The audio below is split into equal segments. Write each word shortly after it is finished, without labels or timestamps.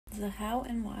The How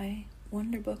and Why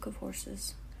Wonder Book of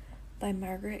Horses by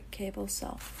Margaret Cable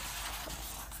Self.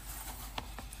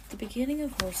 The beginning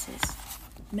of horses.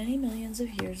 Many millions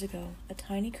of years ago, a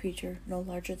tiny creature, no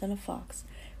larger than a fox,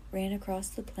 ran across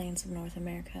the plains of North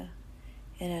America.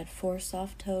 It had 4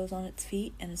 soft toes on its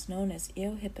feet and is known as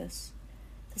Eohippus.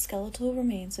 The skeletal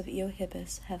remains of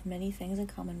Eohippus have many things in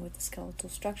common with the skeletal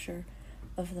structure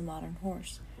of the modern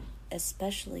horse,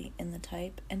 especially in the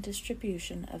type and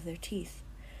distribution of their teeth.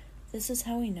 This is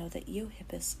how we know that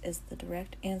Eohippus is the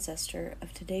direct ancestor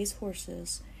of today's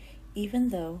horses,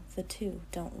 even though the two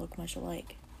don't look much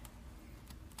alike.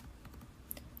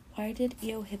 Why did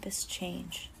Eohippus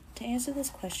change? To answer this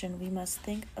question, we must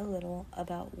think a little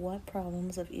about what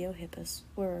problems of Eohippus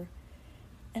were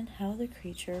and how the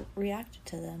creature reacted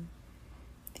to them.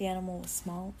 The animal was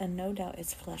small, and no doubt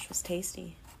its flesh was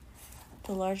tasty.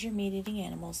 The larger meat-eating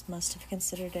animals must have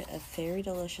considered it a very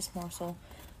delicious morsel,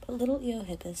 but little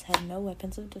Eohippus had no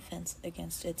weapons of defense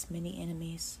against its many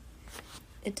enemies.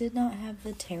 It did not have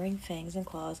the tearing fangs and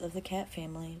claws of the cat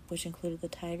family, which included the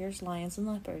tigers, lions, and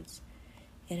leopards.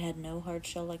 It had no hard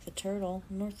shell like the turtle,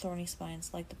 nor thorny spines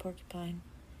like the porcupine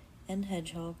and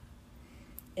hedgehog.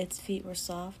 Its feet were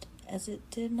soft, as it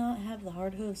did not have the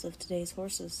hard hooves of today's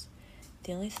horses.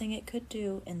 The only thing it could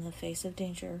do in the face of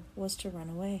danger was to run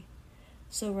away.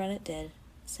 So run it did,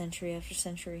 century after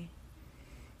century.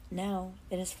 Now,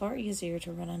 it is far easier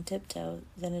to run on tiptoe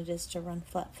than it is to run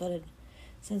flat-footed.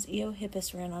 Since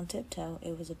Eohippus ran on tiptoe,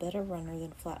 it was a better runner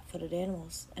than flat-footed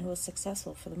animals, and was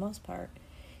successful for the most part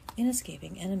in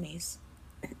escaping enemies.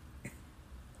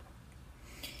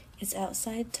 Its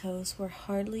outside toes were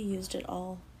hardly used at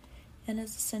all, and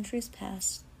as the centuries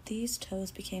passed, these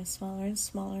toes became smaller and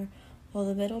smaller, while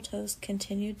the middle toes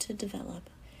continued to develop.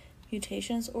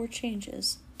 Mutations or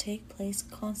changes take place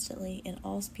constantly in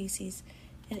all species,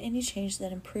 and any change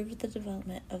that improved the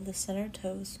development of the center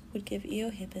toes would give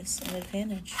Eohippus an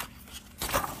advantage.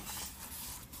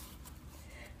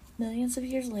 Millions of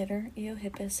years later,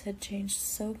 Eohippus had changed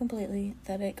so completely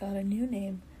that it got a new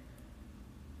name,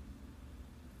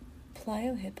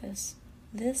 Pliohippus.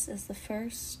 This is the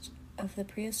first of the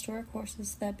prehistoric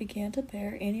horses that began to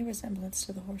bear any resemblance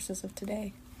to the horses of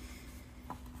today.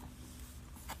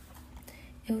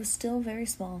 It was still very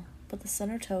small, but the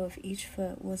center toe of each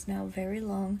foot was now very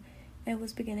long and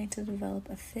was beginning to develop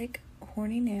a thick,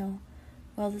 horny nail,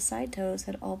 while the side toes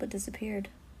had all but disappeared.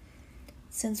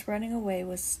 Since running away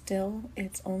was still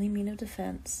its only means of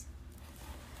defense,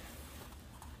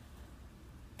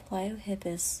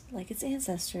 Pliohippus, like its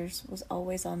ancestors, was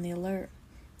always on the alert.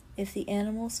 If the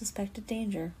animal suspected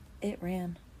danger, it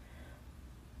ran.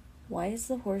 Why is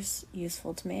the horse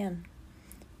useful to man?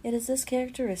 It is this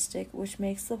characteristic which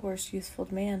makes the horse useful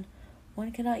to man.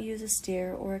 One cannot use a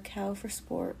steer or a cow for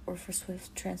sport or for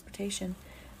swift transportation.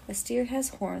 A steer has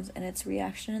horns, and its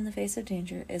reaction in the face of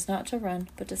danger is not to run,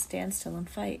 but to stand still and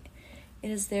fight. It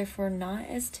is therefore not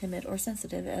as timid or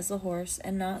sensitive as the horse,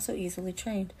 and not so easily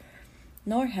trained,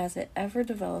 nor has it ever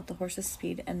developed the horse's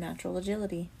speed and natural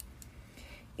agility.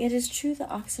 It is true that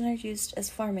oxen are used as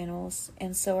farm animals,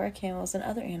 and so are camels and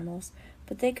other animals,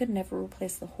 but they could never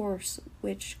replace the horse,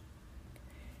 which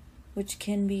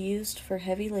can be used for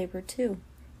heavy labor too.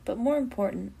 But more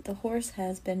important, the horse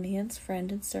has been man's friend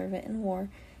and servant in war,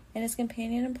 and his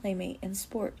companion and playmate in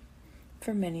sport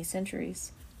for many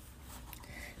centuries.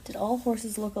 Did all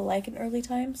horses look alike in early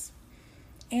times?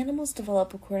 Animals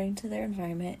develop according to their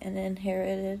environment and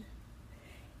inherited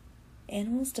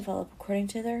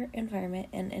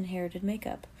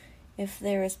makeup. If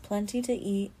there is plenty to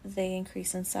eat, they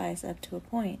increase in size up to a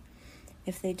point.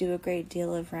 If they do a great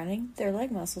deal of running, their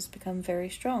leg muscles become very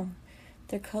strong.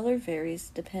 Their color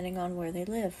varies depending on where they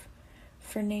live,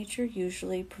 for nature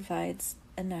usually provides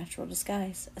a natural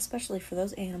disguise, especially for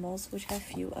those animals which have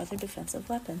few other defensive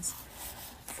weapons.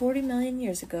 40 million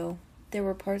years ago, there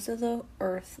were parts of the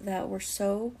earth that were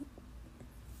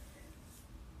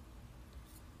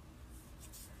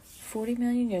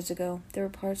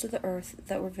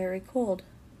very cold,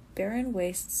 barren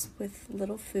wastes with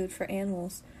little food for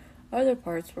animals. Other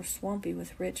parts were swampy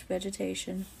with rich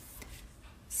vegetation.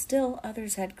 Still,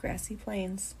 others had grassy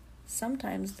plains.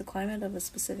 Sometimes the climate of a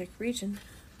specific region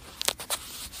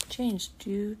changed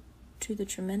due to the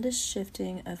tremendous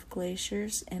shifting of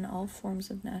glaciers and all forms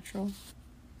of natural.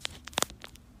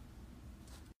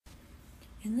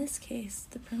 In this case,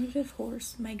 the primitive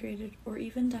horse migrated or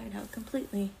even died out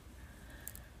completely.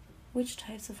 Which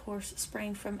types of horse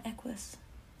sprang from Equus?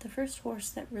 The first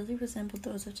horse that really resembled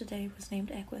those of today was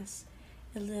named Equus.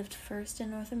 It lived first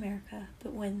in North America,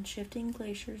 but when shifting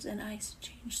glaciers and ice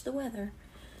changed the weather,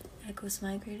 Equus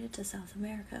migrated to South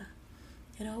America.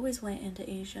 It always went into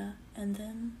Asia, and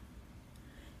then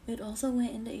it also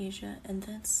went into Asia, and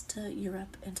thence to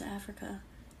Europe and to Africa.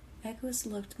 Equus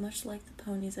looked much like the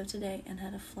ponies of today and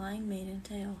had a flying mane and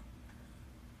tail,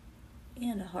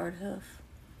 and a hard hoof.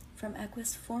 From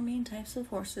Equus, 4 main types of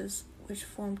horses, which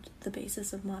formed the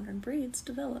basis of modern breeds,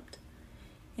 developed.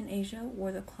 In Asia,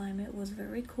 where the climate was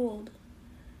very cold,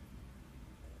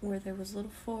 where there was little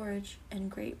forage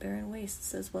and great barren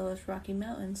wastes as well as rocky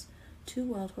mountains, 2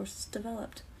 wild horses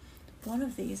developed. One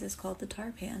of these is called the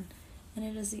tarpan, and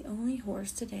it is the only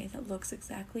horse today that looks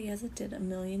exactly as it did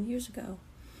 1,000,000 years ago.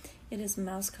 It is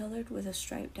mouse-colored with a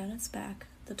stripe down its back.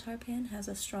 The tarpan has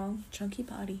a strong, chunky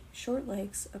body, short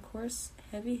legs, a coarse,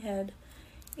 heavy head,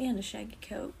 and a shaggy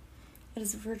coat. It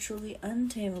is virtually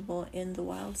untamable in the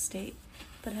wild state,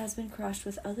 but has been crossed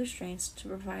with other strains to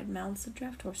provide mounts of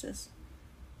draft horses.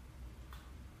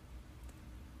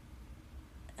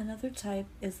 Another type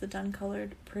is the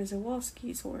dun-colored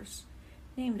Przewalski's horse,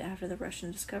 named after the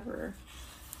Russian discoverer,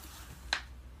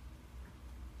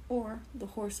 or the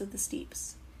horse of the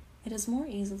steppes. It is more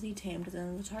easily tamed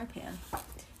than the tarpan.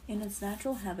 In its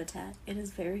natural habitat, it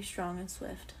is very strong and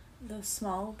swift, though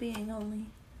small, being only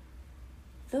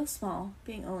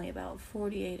about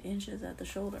 48 inches at the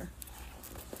shoulder.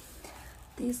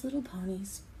 These little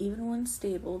ponies, even when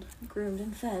stabled, groomed,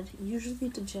 and fed, usually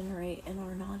degenerate and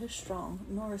are not as strong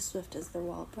nor as swift as their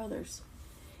wild brothers.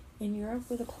 In Europe,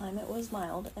 where the climate was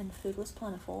mild and food was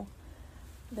plentiful,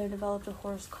 there developed a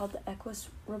horse called the Equus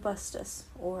robustus,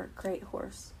 or great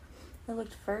horse. It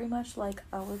looked very much like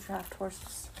our draft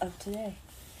horses of today.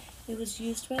 It was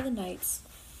used by the knights,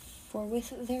 for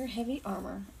with their heavy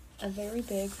armor, a very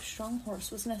big, strong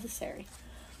horse was necessary.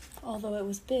 Although it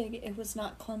was big, it was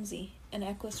not clumsy, and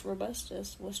Equus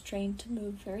robustus was trained to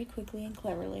move very quickly and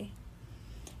cleverly.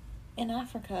 In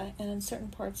Africa and in certain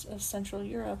parts of Central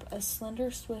Europe, a slender,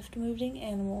 swift-moving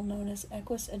animal known as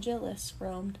Equus agilis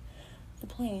roamed the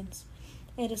plains.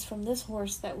 It is from this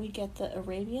horse that we get the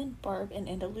Arabian, Barb, and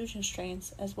Andalusian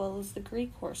strains, as well as the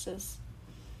Greek horses.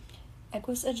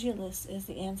 Equus agilis is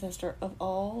the ancestor of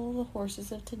all the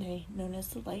horses of today known as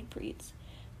the light breeds.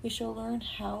 We shall learn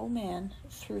how man,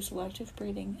 through selective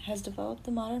breeding, has developed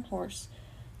the modern horse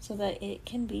so that it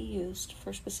can be used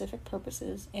for specific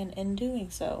purposes, and in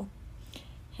doing so,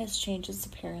 has changed its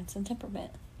appearance and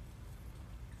temperament.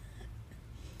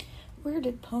 Where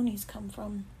did ponies come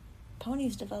from?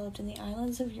 Ponies developed in the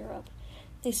islands of Europe.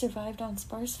 They survived on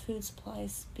sparse food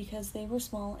supplies because they were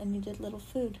small and needed little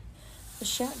food. The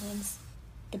Shetlands,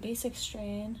 the basic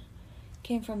strain,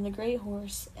 came from the great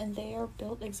horse, and they are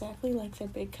built exactly like their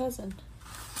big cousin.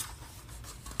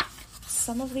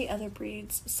 Some of the other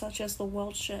breeds, such as the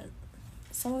Welsh and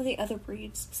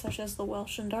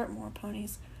Dartmoor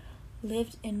ponies,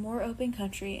 lived in more open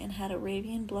country and had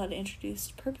Arabian blood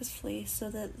introduced purposefully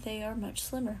so that they are much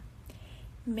slimmer.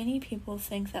 Many people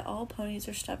think that all ponies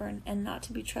are stubborn and not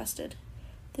to be trusted.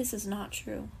 This is not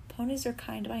true. Ponies are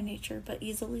kind by nature, but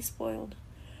easily spoiled.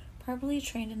 Properly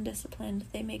trained and disciplined,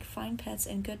 they make fine pets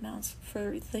and good mounts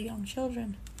for the young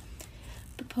children.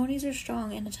 But ponies are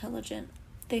strong and intelligent.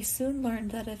 They soon learn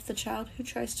that if the child who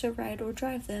tries to ride or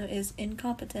drive them is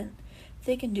incompetent,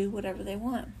 they can do whatever they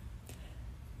want.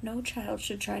 No child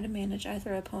should try to manage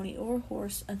either a pony or a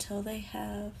horse until they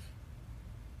have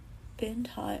been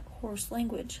taught horse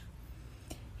language.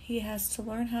 He has to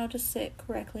learn how to sit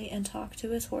correctly and talk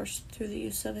to his horse through the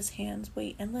use of his hands,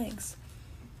 weight, and legs.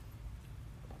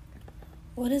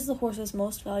 What is the horse's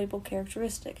most valuable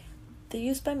characteristic? The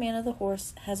use by man of the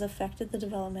horse has affected the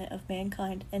development of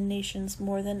mankind and nations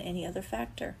more than any other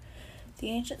factor. The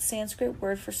ancient Sanskrit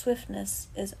word for swiftness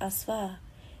is asva,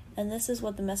 and this is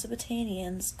what the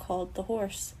Mesopotamians called the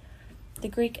horse. The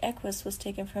Greek equus was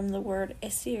taken from the word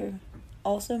esir,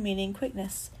 also meaning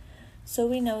quickness. So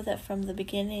we know that from the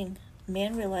beginning,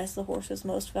 man realized the horse's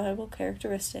most valuable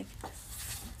characteristic,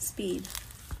 speed.